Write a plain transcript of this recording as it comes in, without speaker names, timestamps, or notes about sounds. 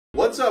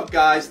What's up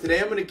guys? Today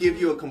I'm going to give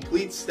you a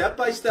complete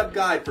step-by-step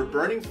guide for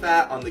burning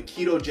fat on the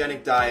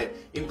ketogenic diet,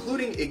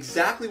 including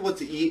exactly what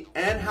to eat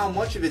and how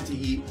much of it to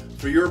eat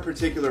for your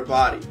particular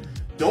body.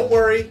 Don't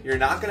worry, you're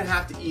not going to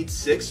have to eat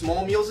 6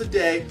 small meals a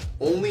day,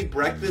 only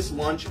breakfast,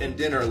 lunch, and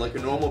dinner like a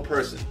normal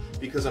person,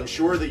 because I'm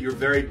sure that you're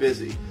very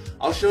busy.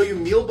 I'll show you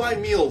meal by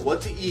meal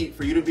what to eat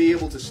for you to be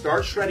able to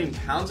start shredding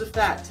pounds of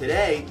fat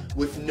today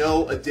with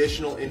no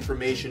additional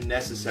information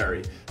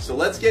necessary. So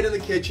let's get in the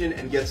kitchen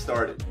and get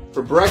started.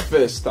 For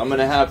breakfast, I'm going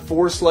to have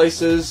 4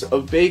 slices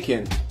of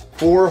bacon,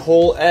 4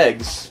 whole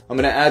eggs. I'm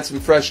going to add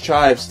some fresh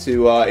chives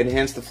to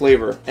enhance the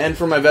flavor. And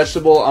for my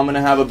vegetable, I'm going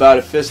to have about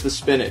a fist of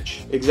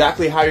spinach.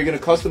 Exactly how you're going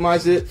to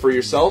customize it for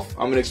yourself,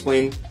 I'm going to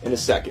explain in a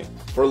second.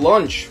 For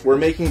lunch, we're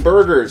making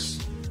burgers.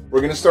 We're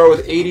going to start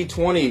with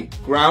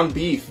 80-20 ground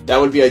beef. That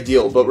would be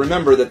ideal. But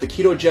remember that the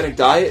ketogenic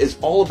diet is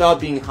all about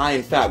being high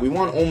in fat. We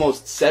want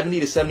almost 70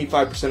 to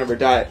 75% of our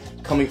diet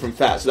coming from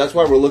fat. So that's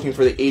why we're looking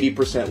for the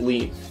 80%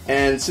 lean.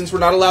 And since we're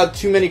not allowed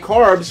too many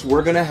carbs,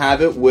 we're going to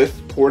have it with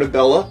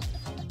portobello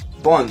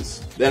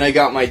buns. Then I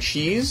got my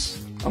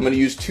cheese. I'm going to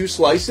use 2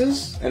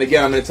 slices. And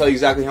again, I'm going to tell you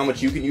exactly how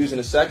much you can use in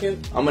a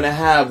second. I'm going to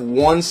have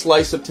 1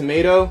 slice of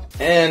tomato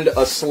and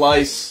a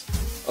slice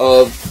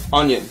of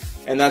onion.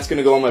 And that's going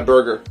to go on my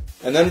burger.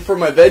 And then for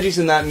my veggies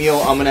in that meal,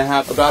 I'm going to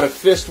have about a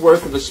fist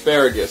worth of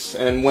asparagus.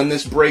 And when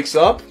this breaks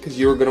up, because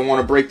you're going to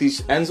want to break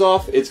these ends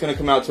off, it's going to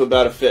come out to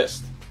about a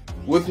fist.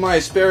 With my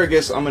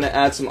asparagus, I'm going to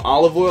add some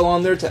olive oil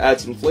on there to add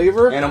some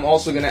flavor. And I'm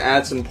also going to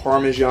add some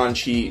Parmesan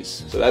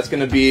cheese. So that's going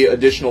to be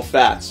additional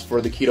fats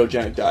for the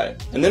ketogenic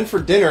diet. And then for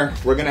dinner,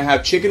 we're going to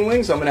have chicken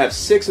wings. I'm going to have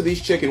 6 of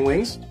these chicken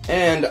wings.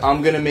 And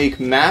I'm going to make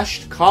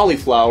mashed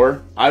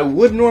cauliflower. I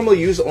would normally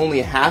use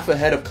only half a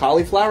head of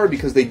cauliflower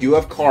because they do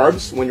have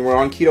carbs. When we're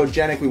on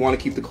ketogenic, we want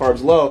to keep the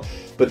carbs low.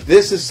 But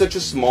this is such a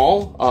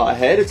small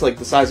head, it's like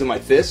the size of my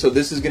fist, so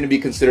this is going to be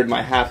considered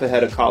my half a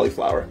head of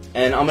cauliflower.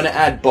 And I'm going to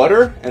add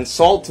butter and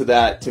salt to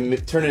that to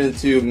turn it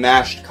into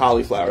mashed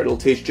cauliflower. It'll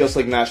taste just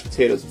like mashed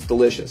potatoes. It's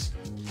delicious.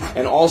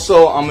 And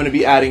also, I'm going to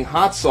be adding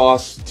hot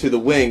sauce to the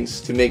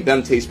wings to make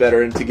them taste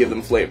better and to give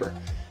them flavor.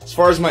 As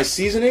far as my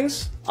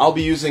seasonings, I'll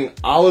be using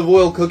olive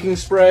oil cooking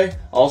spray.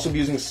 I'll also be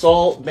using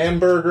salt,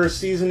 Bamberger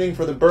seasoning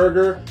for the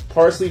burger,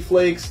 parsley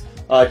flakes,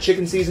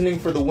 chicken seasoning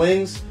for the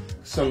wings,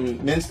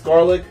 some minced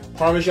garlic,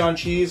 Parmesan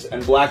cheese,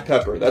 and black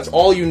pepper. That's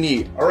all you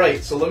need.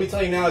 Alright, so let me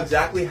tell you now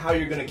exactly how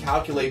you're going to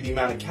calculate the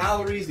amount of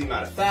calories, the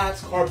amount of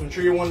fats, carbs. I'm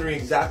sure you're wondering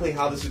exactly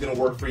how this is going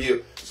to work for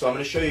you. So I'm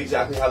going to show you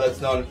exactly how that's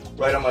done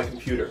right on my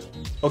computer.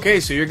 Okay,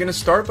 so you're going to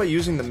start by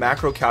using the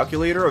macro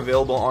calculator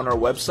available on our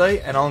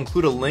website, and I'll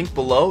include a link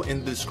below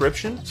in the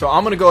description. So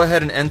I'm going to go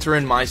ahead and enter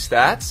in my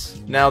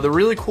stats. Now, the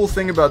really cool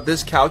thing about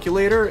this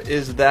calculator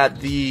is that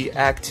the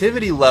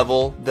activity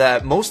level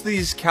that most of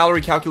these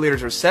calorie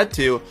calculators are set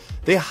to,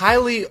 they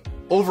highly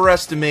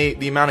overestimate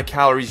the amount of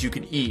calories you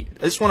can eat.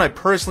 This one I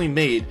personally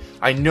made.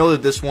 I know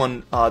that this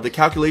one, the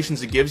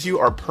calculations it gives you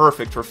are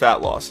perfect for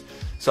fat loss.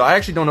 So I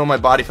actually don't know my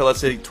body fat, let's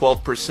say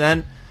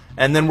 12%.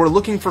 And then we're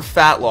looking for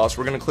fat loss.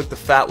 We're going to click the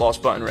fat loss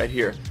button right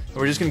here. And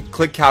we're just going to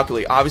click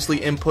calculate. Obviously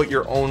input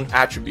your own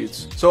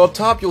attributes. So up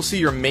top you'll see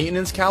your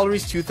maintenance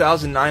calories,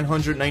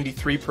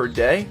 2,993 per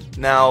day.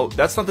 Now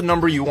that's not the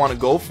number you want to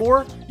go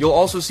for. You'll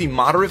also see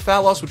moderate fat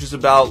loss, which is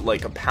about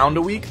like a pound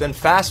a week. Then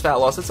fast fat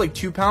loss, that's like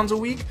 2 pounds a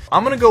week.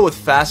 I'm going to go with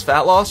fast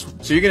fat loss.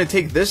 So you're going to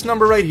take this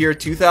number right here,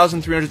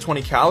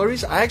 2,320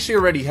 calories. I actually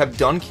already have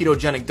done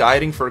ketogenic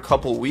dieting for a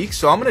couple weeks.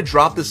 So I'm going to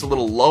drop this a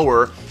little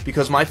lower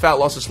because my fat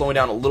loss is slowing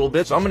down a little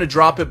bit. So I'm going to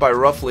drop it by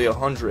roughly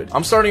 100.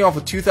 I'm starting off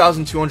with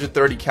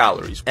 2,230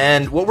 calories.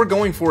 And what we're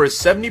going for is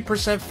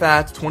 70%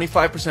 fat,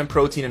 25%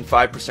 protein, and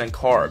 5%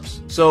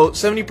 carbs. So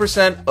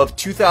 70% of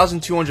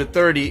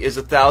 2,230 is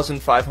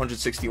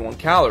 1,561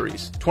 calories.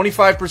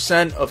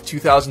 25% of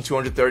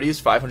 2,230 is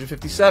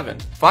 557.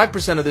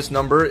 5% of this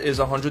number is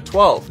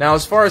 112. Now,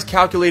 as far as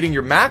calculating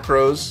your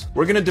macros,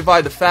 we're going to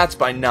divide the fats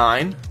by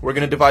 9, we're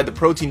going to divide the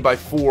protein by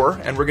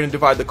 4, and we're going to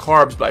divide the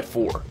carbs by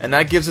 4. And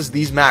that gives us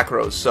these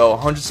macros. So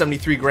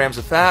 173 grams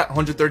of fat,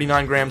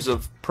 139 grams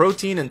of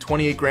protein, and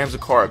 28 grams of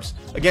carbs.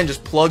 Again,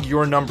 just plug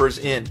your numbers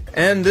in.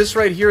 And this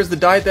right here is the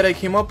diet that I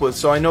came up with.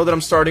 So I know that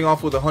I'm starting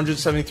off with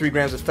 173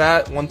 grams of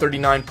fat,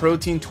 139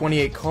 protein,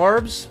 28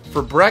 carbs.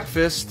 For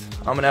breakfast,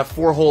 I'm going to have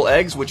 4 whole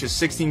eggs, which is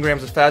 16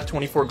 grams of fat,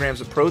 24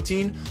 grams of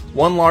protein,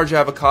 1 large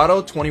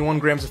avocado, 21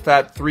 grams of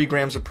fat, 3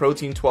 grams of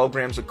protein, 12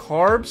 grams of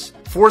carbs,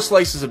 4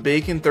 slices of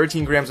bacon,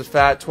 13 grams of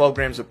fat, 12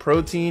 grams of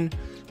protein,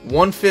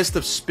 1 fist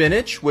of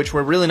spinach, which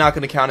we're really not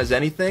going to count as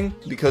anything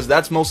because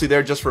that's mostly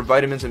there just for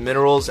vitamins and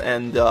minerals,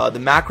 and the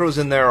macros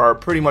in there are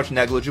pretty much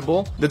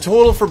negligible. The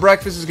total for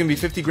breakfast is going to be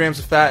 50 grams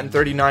of fat and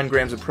 39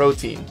 grams of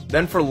protein.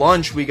 Then for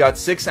lunch, we got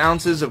 6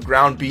 ounces of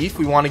ground beef.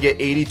 We want to get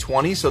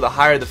 80-20, so the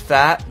higher the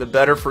fat, the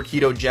better for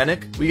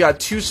ketogenic. We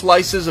got 2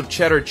 slices of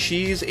cheddar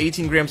cheese,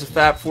 18 grams of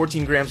fat,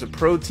 14 grams of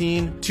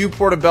protein, 2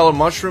 portobello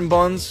mushroom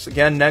buns,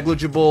 again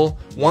negligible,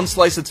 1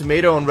 slice of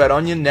tomato and red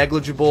onion,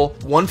 negligible,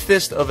 1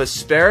 fist of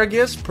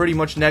asparagus, pretty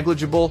much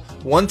negligible.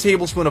 1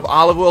 tablespoon of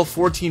olive oil,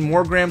 14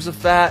 more grams of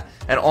fat,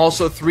 and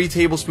also 3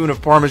 tablespoons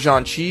of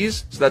Parmesan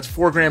cheese. So that's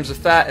 4 grams of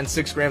fat and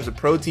 6 grams of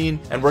protein,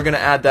 and we're going to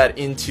add that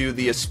into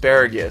the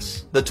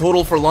asparagus. The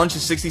total for lunch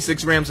is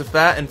 66 grams of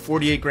fat and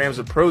 48 grams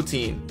of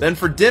protein. Then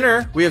for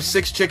dinner, we have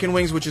 6 chicken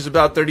wings, which is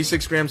about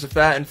 36 grams of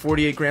fat and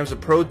 48 grams of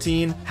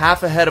protein,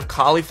 half a head of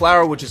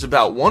cauliflower, which is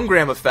about 1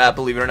 gram of fat,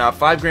 believe it or not,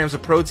 5 grams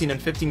of protein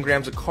and 15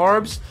 grams of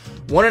carbs,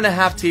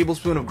 1.5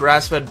 tablespoons of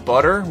grass-fed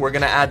butter. We're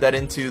going to add that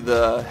into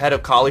the head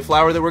of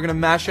cauliflower that we're going to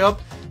mash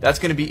up. That's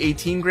going to be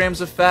 18 grams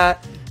of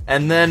fat.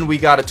 And then we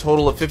got a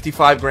total of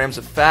 55 grams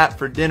of fat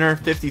for dinner,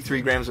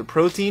 53 grams of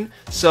protein.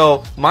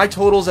 So my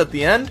totals at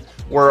the end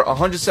were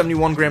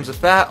 171 grams of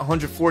fat,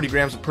 140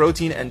 grams of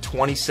protein, and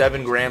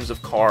 27 grams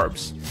of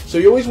carbs. So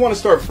you always want to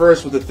start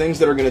first with the things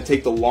that are going to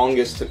take the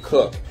longest to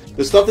cook.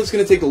 The stuff that's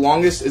going to take the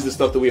longest is the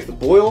stuff that we have to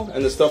boil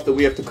and the stuff that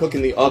we have to cook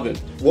in the oven.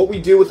 What we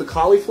do with the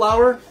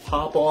cauliflower,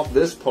 pop off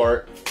this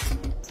part,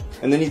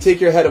 and then you take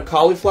your head of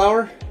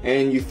cauliflower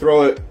and you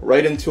throw it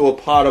right into a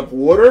pot of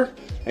water,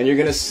 and you're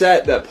going to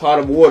set that pot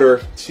of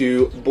water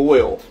to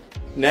boil.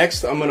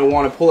 Next, I'm going to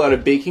want to pull out a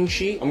baking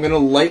sheet. I'm going to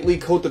lightly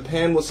coat the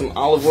pan with some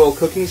olive oil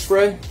cooking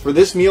spray. For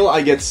this meal,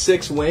 I get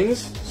 6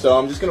 wings, so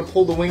I'm just going to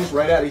pull the wings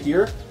right out of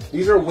here.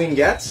 These are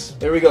wingettes.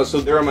 There we go.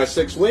 So there are my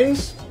 6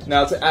 wings.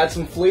 Now to add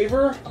some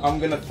flavor, I'm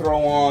going to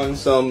throw on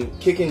some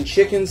kickin'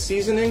 chicken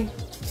seasoning.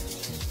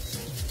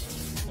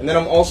 And then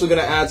I'm also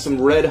going to add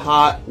some red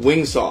hot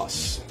wing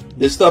sauce.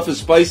 This stuff is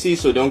spicy,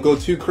 so don't go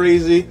too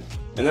crazy.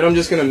 And then I'm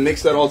just going to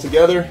mix that all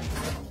together.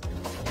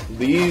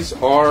 These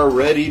are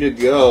ready to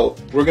go.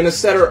 We're going to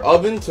set our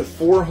oven to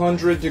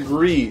 400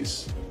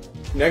 degrees.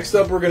 Next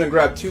up, we're going to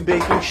grab 2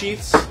 baking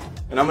sheets.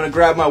 And I'm going to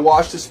grab my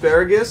washed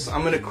asparagus.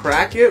 I'm going to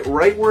crack it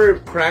right where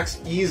it cracks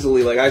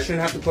easily. Like, I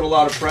shouldn't have to put a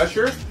lot of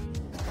pressure.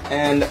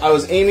 And I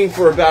was aiming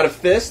for about a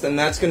fist, and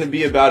that's going to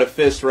be about a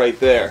fist right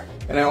there.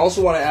 And I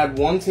also want to add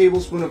 1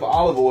 tablespoon of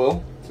olive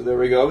oil. So there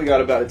we go. We got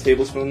about a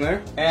tablespoon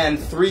there. And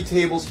 3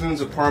 tablespoons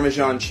of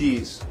Parmesan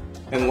cheese.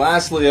 And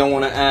lastly, I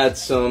want to add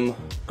some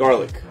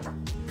garlic.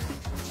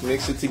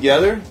 Mix it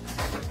together.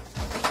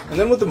 And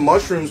then with the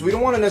mushrooms, we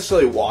don't want to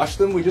necessarily wash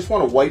them. We just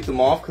want to wipe them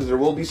off because there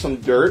will be some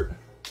dirt.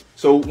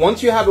 So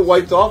once you have it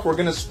wiped off, we're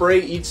going to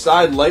spray each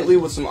side lightly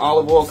with some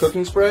olive oil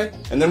cooking spray.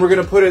 And then we're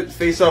going to put it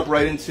face up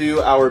right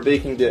into our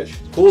baking dish.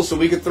 Cool, so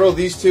we could throw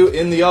these 2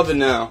 in the oven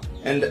now.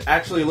 And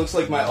actually, it looks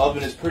like my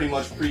oven is pretty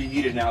much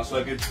preheated now, so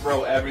I could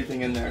throw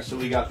everything in there. So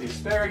we got the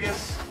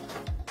asparagus,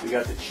 we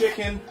got the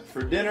chicken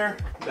for dinner.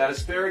 That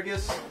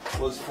asparagus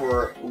was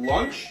for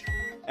lunch.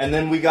 And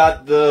then we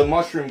got the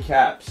mushroom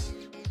caps.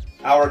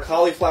 Our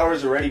cauliflower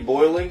is already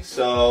boiling,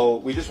 so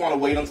we just want to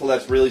wait until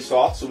that's really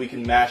soft so we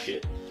can mash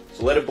it.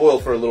 So let it boil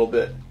for a little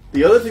bit.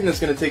 The other thing that's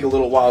going to take a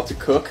little while to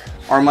cook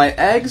are my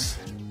eggs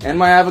and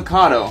my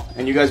avocado.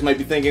 And you guys might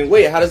be thinking,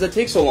 wait, how does that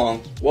take so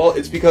long? Well,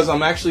 it's because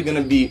I'm actually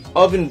going to be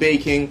oven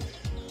baking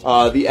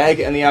the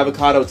egg and the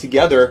avocado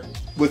together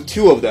with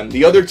 2 of them.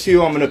 The other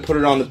 2, I'm going to put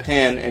it on the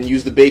pan and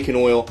use the bacon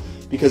oil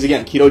because,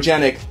 again,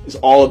 ketogenic is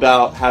all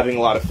about having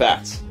a lot of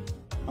fats.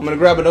 I'm going to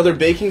grab another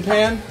baking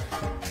pan,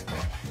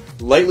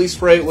 lightly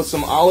spray it with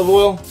some olive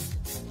oil.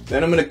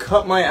 Then I'm going to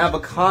cut my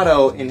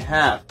avocado in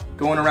half,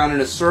 going around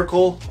in a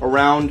circle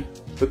around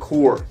the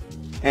core.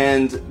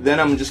 And then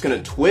I'm just going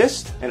to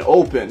twist and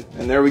open.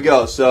 And there we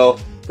go. So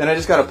then I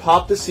just got to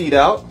pop the seed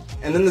out.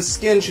 And then the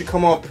skin should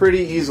come off pretty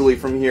easily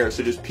from here.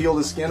 So just peel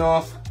the skin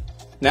off.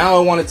 Now I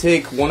want to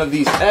take one of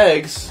these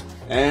eggs,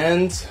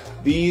 and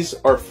these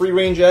are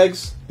free-range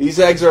eggs. These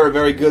eggs are a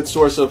very good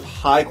source of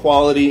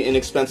high-quality,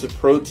 inexpensive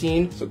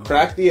protein. So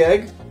crack the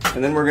egg,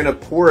 and then we're going to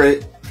pour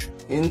it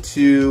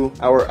into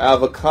our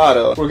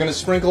avocado. We're going to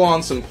sprinkle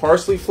on some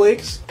parsley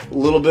flakes, a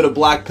little bit of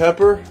black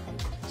pepper,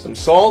 some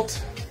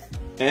salt,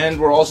 and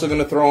we're also going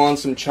to throw on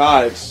some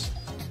chives.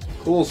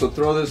 Cool, so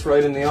throw this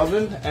right in the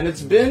oven. And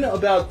it's been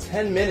about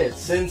 10 minutes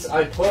since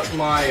I put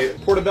my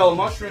portobello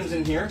mushrooms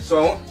in here,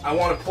 so I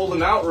want to pull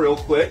them out real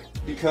quick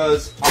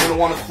because I'm going to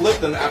want to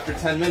flip them after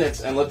 10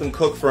 minutes and let them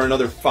cook for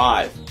another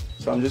 5.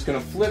 So I'm just going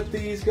to flip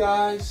these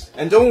guys.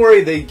 And don't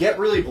worry, they get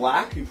really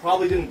black. You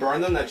probably didn't burn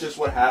them. That's just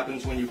what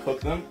happens when you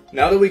cook them.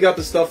 Now that we got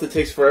the stuff that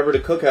takes forever to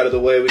cook out of the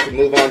way, we can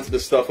move on to the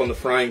stuff on the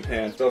frying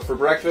pan. So for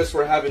breakfast,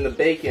 we're having the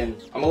bacon.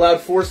 I'm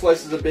allowed 4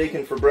 slices of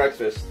bacon for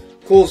breakfast.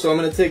 Cool, so I'm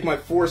going to take my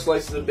 4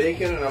 slices of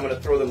bacon and I'm going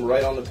to throw them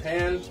right on the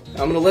pan.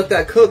 I'm going to let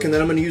that cook, and then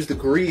I'm going to use the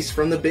grease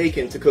from the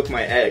bacon to cook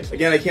my eggs.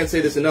 Again, I can't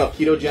say this enough,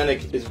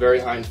 ketogenic is very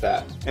high in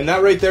fat. And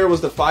that right there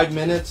was the 5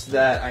 minutes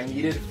that I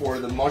needed for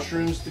the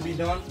mushrooms to be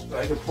done. So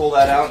I can pull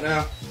that out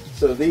now.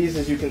 So these,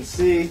 as you can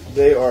see,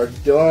 they are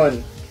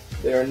done.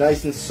 They are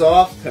nice and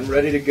soft and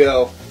ready to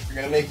go. We're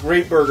going to make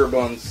great burger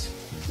buns.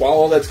 While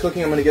all that's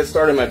cooking, I'm going to get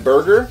started on my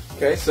burger.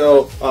 Okay,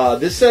 so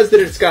this says that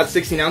it's got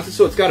 16 ounces,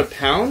 so it's got a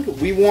pound.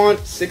 We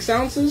want 6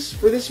 ounces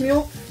for this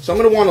meal, so I'm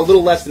going to want a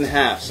little less than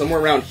half, somewhere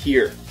around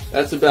here.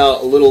 That's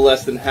about a little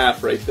less than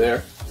half right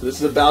there. So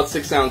this is about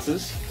 6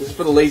 ounces. This is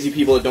for the lazy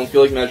people that don't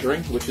feel like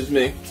measuring, which is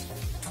me.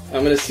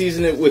 I'm going to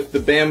season it with the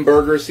Bam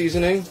Burger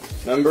seasoning.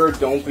 Remember,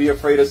 don't be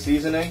afraid of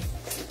seasoning.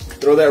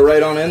 Throw that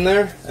right on in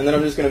there, and then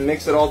I'm just going to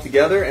mix it all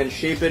together and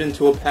shape it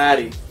into a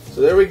patty. So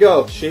there we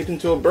go, shaped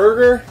into a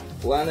burger,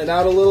 flatten it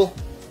out a little.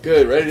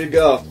 Good, ready to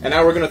go. And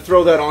now we're going to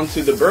throw that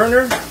onto the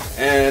burner,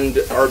 and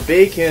our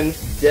bacon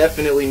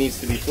definitely needs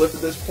to be flipped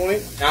at this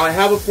point. Now I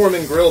have a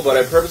Foreman grill, but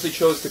I purposely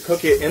chose to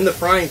cook it in the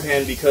frying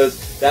pan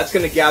because that's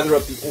going to gather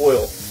up the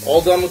oil.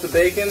 All done with the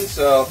bacon,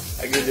 so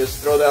I can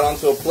just throw that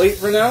onto a plate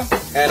for now.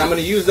 And I'm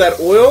going to use that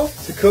oil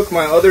to cook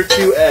my other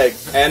 2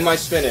 eggs and my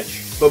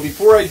spinach. But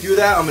before I do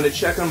that, I'm going to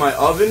check on my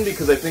oven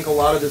because I think a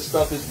lot of this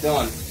stuff is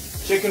done.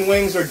 Chicken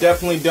wings are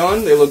definitely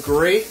done. They look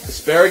great.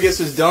 Asparagus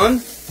is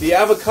done. The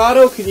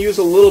avocado can use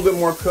a little bit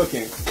more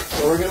cooking.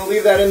 So we're going to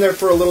leave that in there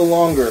for a little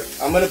longer.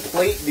 I'm going to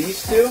plate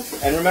these 2.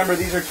 And remember,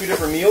 these are 2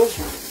 different meals.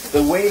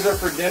 The wings are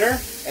for dinner,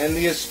 and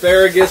the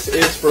asparagus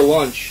is for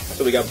lunch.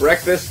 So we got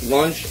breakfast,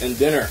 lunch, and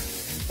dinner.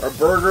 Our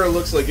burger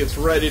looks like it's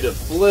ready to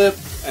flip.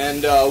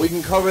 And we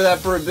can cover that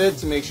for a bit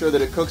to make sure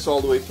that it cooks all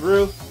the way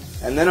through.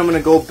 And then I'm going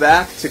to go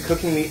back to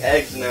cooking the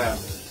eggs now.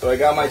 So I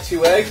got my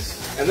 2 eggs.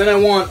 And then I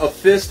want a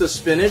fist of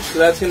spinach. So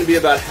that's going to be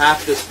about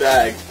half this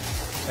bag.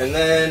 And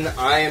then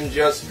I am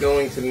just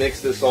going to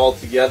mix this all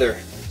together.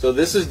 So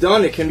this is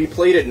done. It can be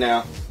plated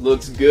now.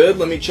 Looks good.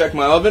 Let me check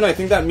my oven. I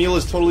think that meal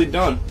is totally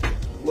done.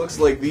 Looks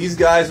like these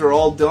guys are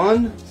all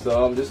done.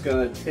 So I'm just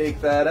going to take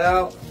that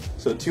out.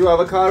 So 2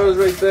 avocados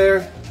right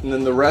there. And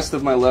then the rest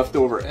of my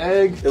leftover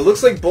egg. It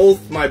looks like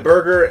both my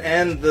burger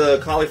and the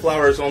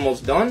cauliflower is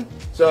almost done.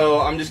 So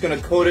I'm just going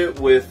to coat it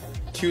with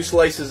 2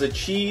 slices of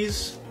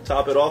cheese.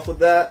 Top it off with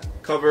that.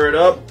 Cover it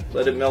up.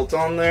 Let it melt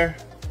on there.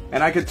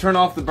 And I could turn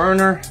off the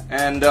burner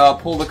and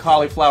pull the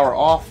cauliflower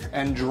off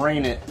and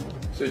drain it.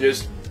 So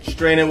just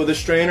strain it with a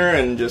strainer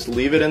and just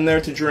leave it in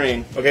there to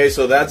drain. Okay,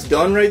 so that's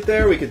done right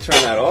there. We could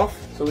turn that off.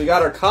 So we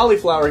got our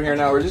cauliflower here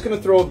now. We're just going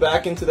to throw it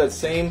back into that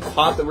same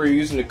pot that we're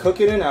using to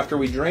cook it in after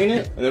we drain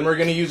it. And then we're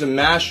going to use a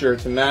masher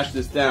to mash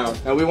this down.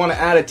 Now we want to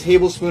add 1.5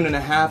 tablespoons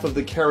of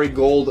the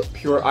Kerrygold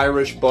pure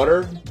Irish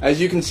butter.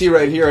 As you can see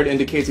right here, it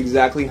indicates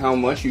exactly how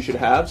much you should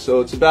have. So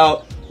it's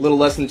about a little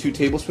less than 2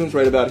 tablespoons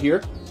right about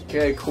here.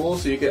 Okay, cool,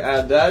 so you can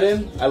add that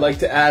in. I like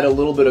to add a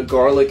little bit of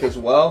garlic as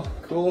well.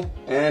 Cool.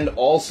 And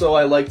also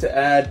I like to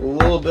add a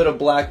little bit of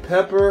black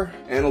pepper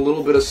and a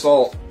little bit of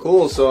salt.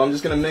 Cool, so I'm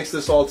just going to mix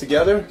this all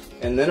together,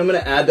 and then I'm going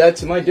to add that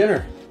to my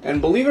dinner.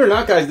 And believe it or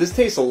not, guys, this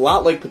tastes a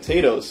lot like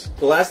potatoes.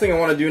 The last thing I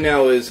want to do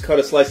now is cut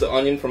a slice of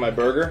onion for my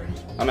burger.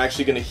 I'm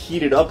actually going to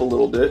heat it up a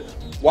little bit.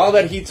 While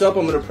that heats up,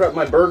 I'm going to prep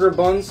my burger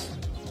buns.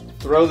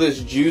 Throw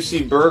this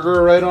juicy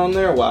burger right on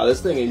there. Wow, this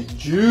thing is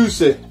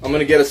juicy. I'm going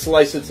to get a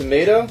slice of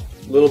tomato,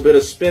 a little bit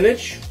of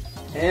spinach,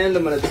 and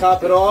I'm going to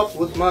top it off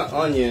with my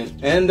onion.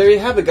 And there you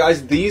have it,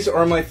 guys. These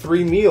are my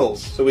 3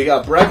 meals. So we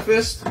got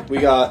breakfast, we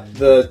got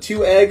the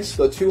 2 eggs,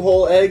 the 2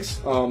 whole eggs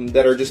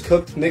that are just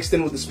cooked, mixed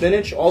in with the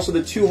spinach. Also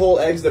the 2 whole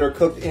eggs that are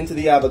cooked into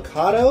the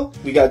avocado.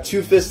 We got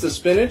 2 fists of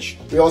spinach.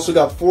 We also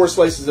got 4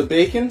 slices of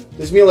bacon.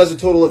 This meal has a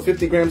total of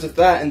 50 grams of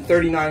fat and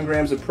 39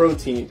 grams of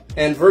protein.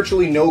 And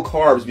virtually no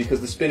carbs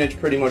because the spinach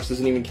pretty much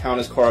doesn't even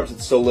count as carbs.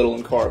 It's so little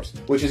in carbs,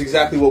 which is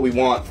exactly what we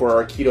want for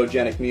our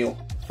ketogenic meal.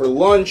 For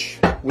lunch,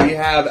 we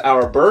have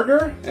our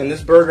burger, and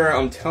this burger,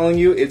 I'm telling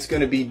you, it's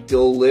going to be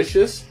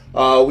delicious.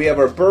 We have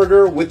our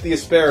burger with the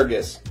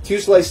asparagus. 2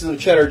 slices of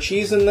cheddar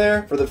cheese in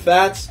there for the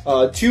fats,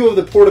 2 of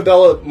the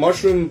portobello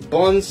mushroom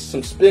buns,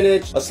 some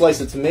spinach, a slice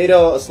of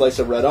tomato, a slice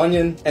of red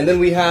onion, and then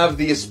we have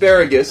the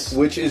asparagus,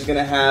 which is going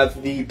to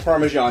have the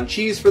Parmesan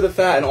cheese for the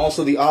fat and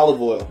also the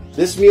olive oil.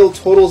 This meal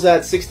totals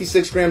at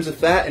 66 grams of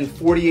fat and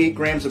 48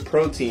 grams of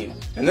protein.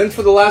 And then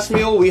for the last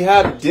meal, we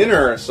have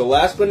dinner. So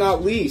last but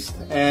not least,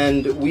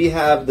 and we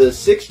have the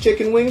 6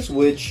 chicken wings,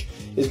 which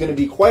is going to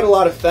be quite a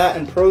lot of fat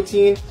and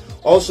protein.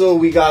 Also,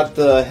 we got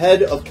the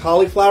head of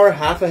cauliflower,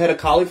 half a head of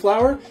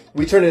cauliflower.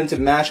 We turn it into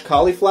mashed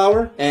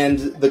cauliflower, and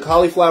the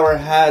cauliflower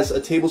has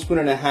 1.5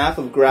 tablespoons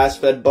of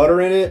grass-fed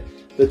butter in it.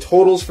 The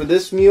totals for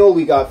this meal,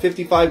 we got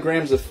 55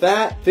 grams of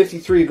fat,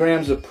 53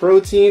 grams of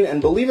protein,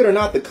 and believe it or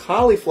not, the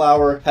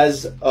cauliflower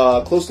has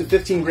close to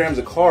 15 grams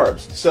of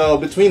carbs. So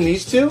between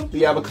these 2,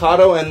 the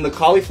avocado and the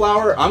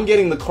cauliflower, I'm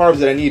getting the carbs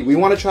that I need. We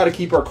want to try to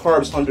keep our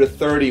carbs under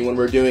 30 when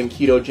we're doing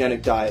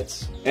ketogenic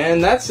diets.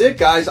 And that's it,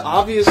 guys.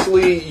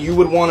 Obviously, you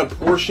would want to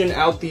portion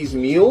out these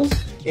meals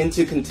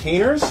into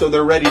containers so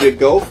they're ready to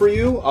go for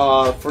you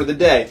for the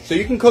day. So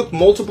you can cook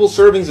multiple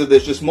servings of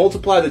this. Just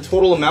multiply the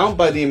total amount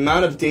by the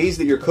amount of days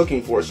that you're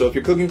cooking for. So if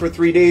you're cooking for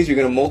 3 days, you're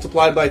going to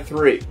multiply by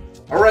 3.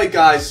 Alright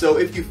guys, so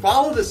if you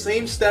follow the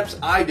same steps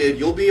I did,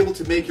 you'll be able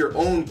to make your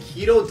own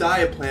keto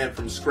diet plan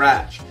from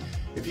scratch.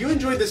 If you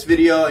enjoyed this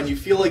video and you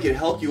feel like it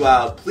helped you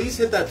out, please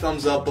hit that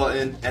thumbs up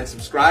button and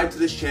subscribe to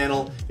this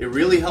channel. It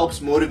really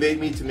helps motivate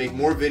me to make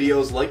more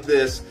videos like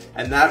this,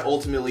 and that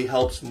ultimately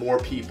helps more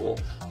people.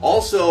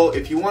 Also,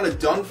 if you want a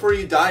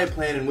done-for-you diet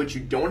plan in which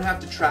you don't have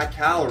to track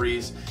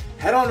calories,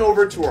 head on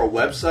over to our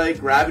website,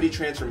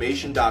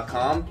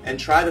 gravitytransformation.com, and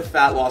try the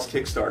Fat Loss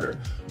Kickstarter.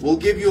 We'll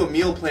give you a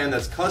meal plan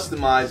that's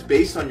customized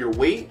based on your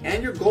weight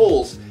and your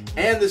goals,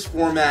 And this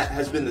format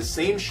has been the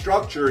same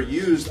structure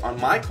used on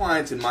my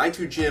clients in my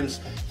 2 gyms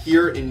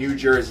here in New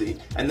Jersey.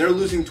 And they're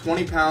losing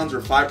 20 pounds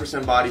or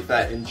 5% body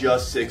fat in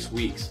just 6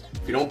 weeks.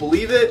 If you don't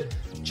believe it,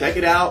 check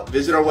it out.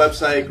 Visit our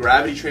website,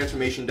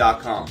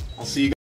 gravitytransformation.com. I'll see you guys.